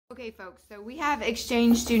Okay, folks, so we have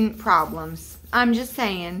exchange student problems. I'm just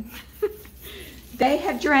saying. They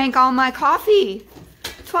have drank all my coffee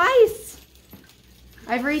twice.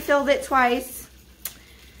 I've refilled it twice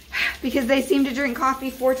because they seem to drink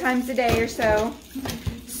coffee 4 times a day or so.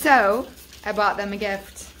 So I bought them a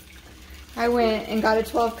gift. I went and got a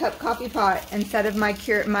 12-cup coffee pot instead of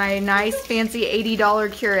my nice fancy $80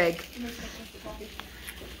 Keurig.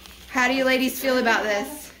 How do you ladies feel about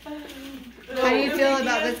this? How do you feel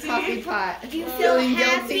about this coffee pot? Do you feel Feeling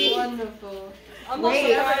happy? guilty? Wonderful.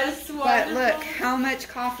 Wait, but look how much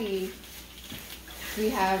coffee we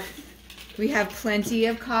have. We have plenty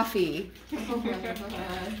of coffee.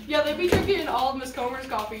 Yeah, they be drinking all of Miss Comer's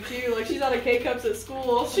coffee too. Like, she's out of K-cups at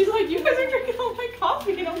school. She's like, you guys are drinking all my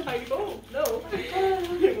coffee. And I'm like, oh, no.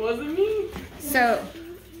 It wasn't me. So,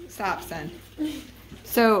 stop, son.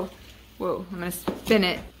 So, whoa, I'm gonna spin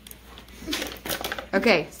it.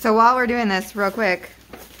 Okay, so while we're doing this, real quick,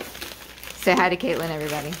 say hi to Caitlin,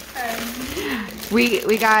 everybody.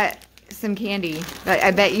 We got some candy that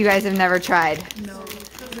I bet you guys have never tried. No.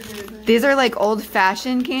 These are like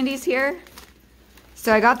old-fashioned candies here.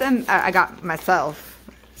 So I got them, I got myself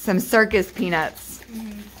some circus peanuts.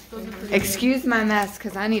 Excuse my mess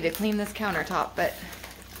because I need to clean this countertop, but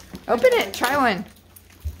open it, try one.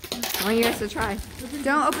 I want you guys to try.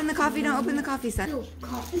 Don't open the coffee, don't open the coffee, son. No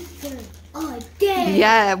coffee all day.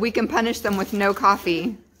 Yeah, we can punish them with no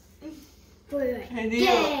coffee. For a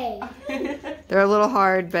day. They're a little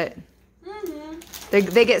hard, but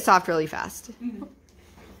they get soft really fast.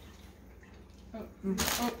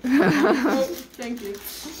 Thank you.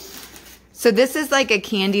 So this is like a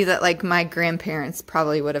candy that like my grandparents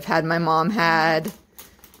probably would have had. My mom had.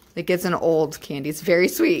 Like it's an old candy. It's very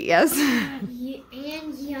sweet, yes. And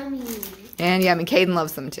yummy. And yummy. Caden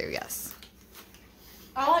loves them too, yes.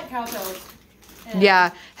 I like cowtails.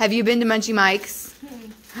 Yeah. Have you been to Munchie Mike's?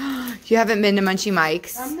 You haven't been to Munchie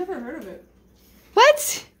Mike's? I've never heard of it.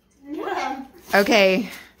 What? Yeah. Okay.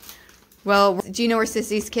 Well, do you know where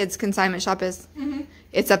Sissy's Kids Consignment Shop is?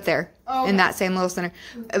 It's up there in that same little center.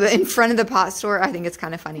 In front of the pot store, I think it's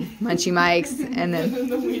kind of funny. Munchie Mike's and then,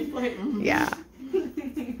 The weed plate. yeah.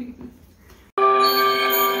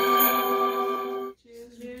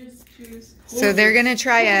 Cheers. Cheers. So they're going to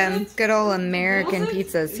try good old American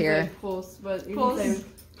pizzas here. Pulse.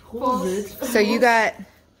 So you got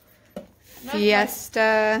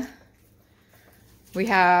Fiesta. We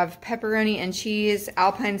have pepperoni and cheese,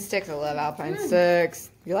 Alpine sticks. I love Alpine sticks.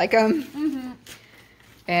 You like them?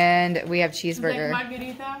 And we have cheeseburger. Like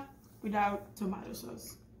margarita without tomato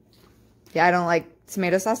sauce. Yeah, I don't like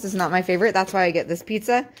tomato sauce. It's not my favorite. That's why I get this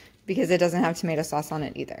pizza, because it doesn't have tomato sauce on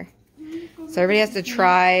it either. So everybody has to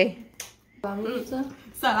try.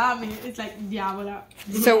 Salami. It's like diavola.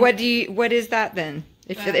 So what is that then?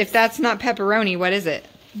 If that's not pepperoni, what is it?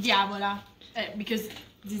 Diavola. Because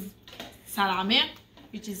this salami,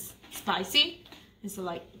 which is spicy, and so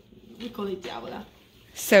like we call it diavola.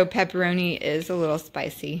 So pepperoni is a little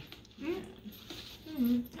spicy.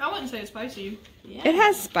 I wouldn't say it's spicy. Yeah. It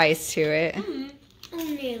has spice to it.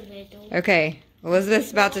 Only a little. Okay,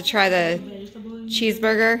 Elizabeth's about to try the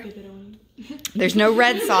cheeseburger. Pepperoni. There's no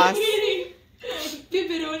red sauce.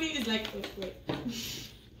 Pepperoni is like, wait.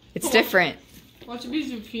 It's different. Watch me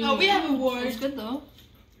zucchini. Oh, we have a word. It's good though.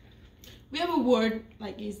 We have a word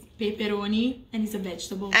like is pepperoni, and it's a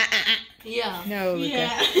vegetable. Yeah. No, Luca.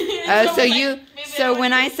 Yeah. So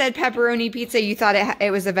when I said pepperoni pizza, you thought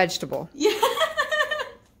it was a vegetable. Yeah.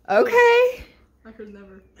 Okay. I could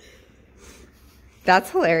never. That's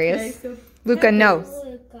hilarious. Okay, so Luca, no.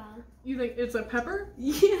 Luca. you think it's a pepper?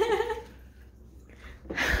 Yeah.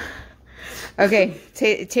 Okay,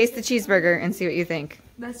 taste the cheeseburger and see what you think.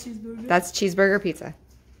 That's cheeseburger. That's cheeseburger pizza.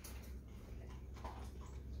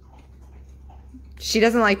 She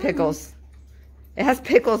doesn't like pickles. It has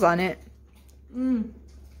pickles on it. I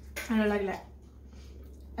don't like that.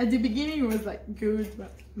 At the beginning, it was like good,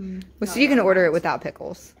 but. Well, so you can order it without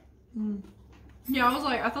pickles. Yeah, I was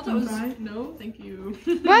like, I thought that was no, thank you.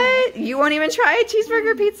 What? You won't even try a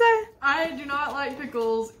cheeseburger pizza? I do not like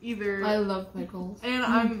pickles either. I love pickles. And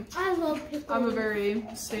I love pickles. I'm a very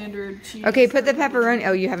standard cheese. Okay, put the pepperoni.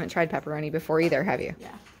 Oh, you haven't tried pepperoni before either, have you? Yeah.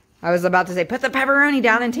 I was about to say, put the pepperoni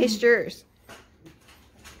down and taste yours.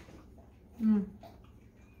 Kind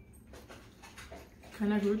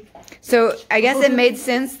of good. So I guess it made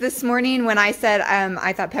sense this morning when I said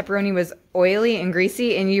I thought pepperoni was oily and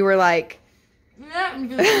greasy, and you were like, Yeah,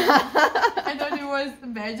 because I thought it was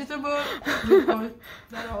vegetable. Because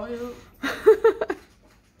that oil.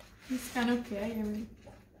 It's kind of okay. I mean,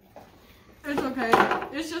 it's okay.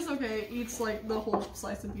 It's just okay. It eats like the whole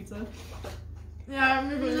slice of pizza. Yeah, I'm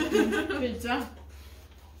gonna pizza.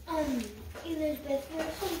 Elizabeth, there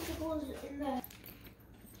are some pickles in the...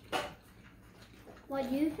 What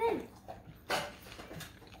do you think?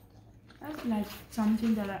 That's like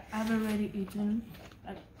something that I've already eaten.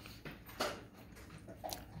 Like,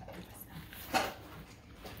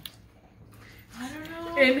 I don't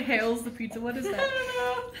know. Inhales the pizza. What is that? I don't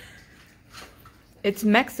know. It's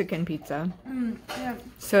Mexican pizza. Yeah.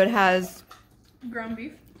 So it has, Ground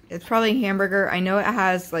beef. it's probably hamburger. I know it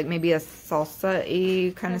has like maybe a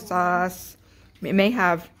salsa-y kind of sauce. It may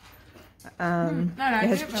have, it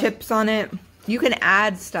has chips on it. You can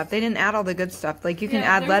add stuff. They didn't add all the good stuff. Like you can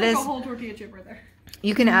add lettuce. Like a whole tortilla chip right there.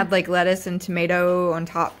 You can add like lettuce and tomato on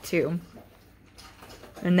top too.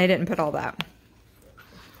 And they didn't put all that.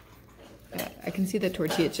 Yeah, I can see the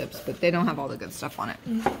tortilla chips, but they don't have all the good stuff on it.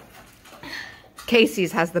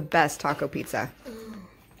 Casey's has the best taco pizza.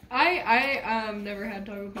 I never had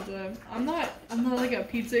taco pizza. I'm not like a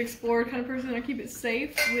pizza explorer kind of person. I keep it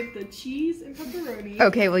safe with the cheese and pepperoni.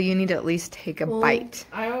 Okay, well you need to at least take a bite.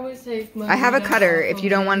 I always take my I have a cutter if you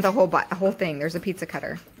don't want the whole thing. There's a pizza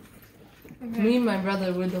cutter. Okay. Me and my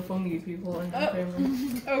brother were the funky people in the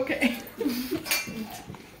family. Okay.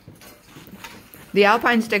 The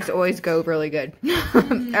Alpine sticks always go really good.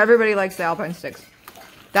 Everybody likes the Alpine sticks.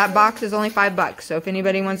 That box is only $5, so if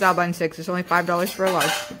anybody wants Alpine sticks, it's only $5 for a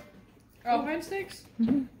large. Alpine sticks?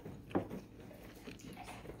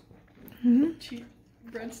 Cheap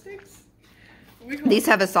breadsticks? These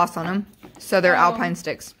have a sauce on them, so they're Alpine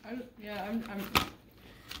sticks.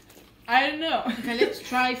 I don't know. okay, let's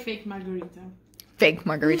try fake margarita. Fake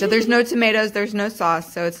margarita. There's no tomatoes, there's no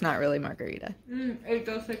sauce, so it's not really margarita. It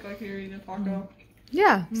does look like you're eating a taco.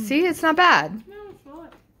 Yeah, see, it's not bad. No, it's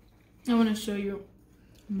not. I want to show you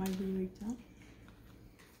margarita.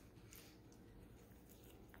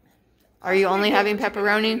 Are you only having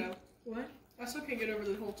pepperoni? What? I still can't get over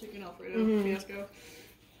the whole chicken Alfredo fiasco.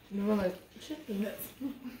 You were like, chicken.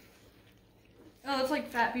 Oh, it's like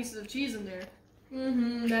fat pieces of cheese in there.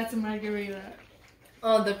 That's a margarita.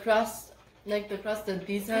 Oh, the crust, like the crust that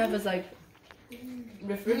these have is like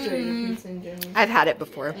refrigerated pizza in general. I've had it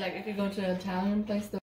before. Like if you go to an Italian place,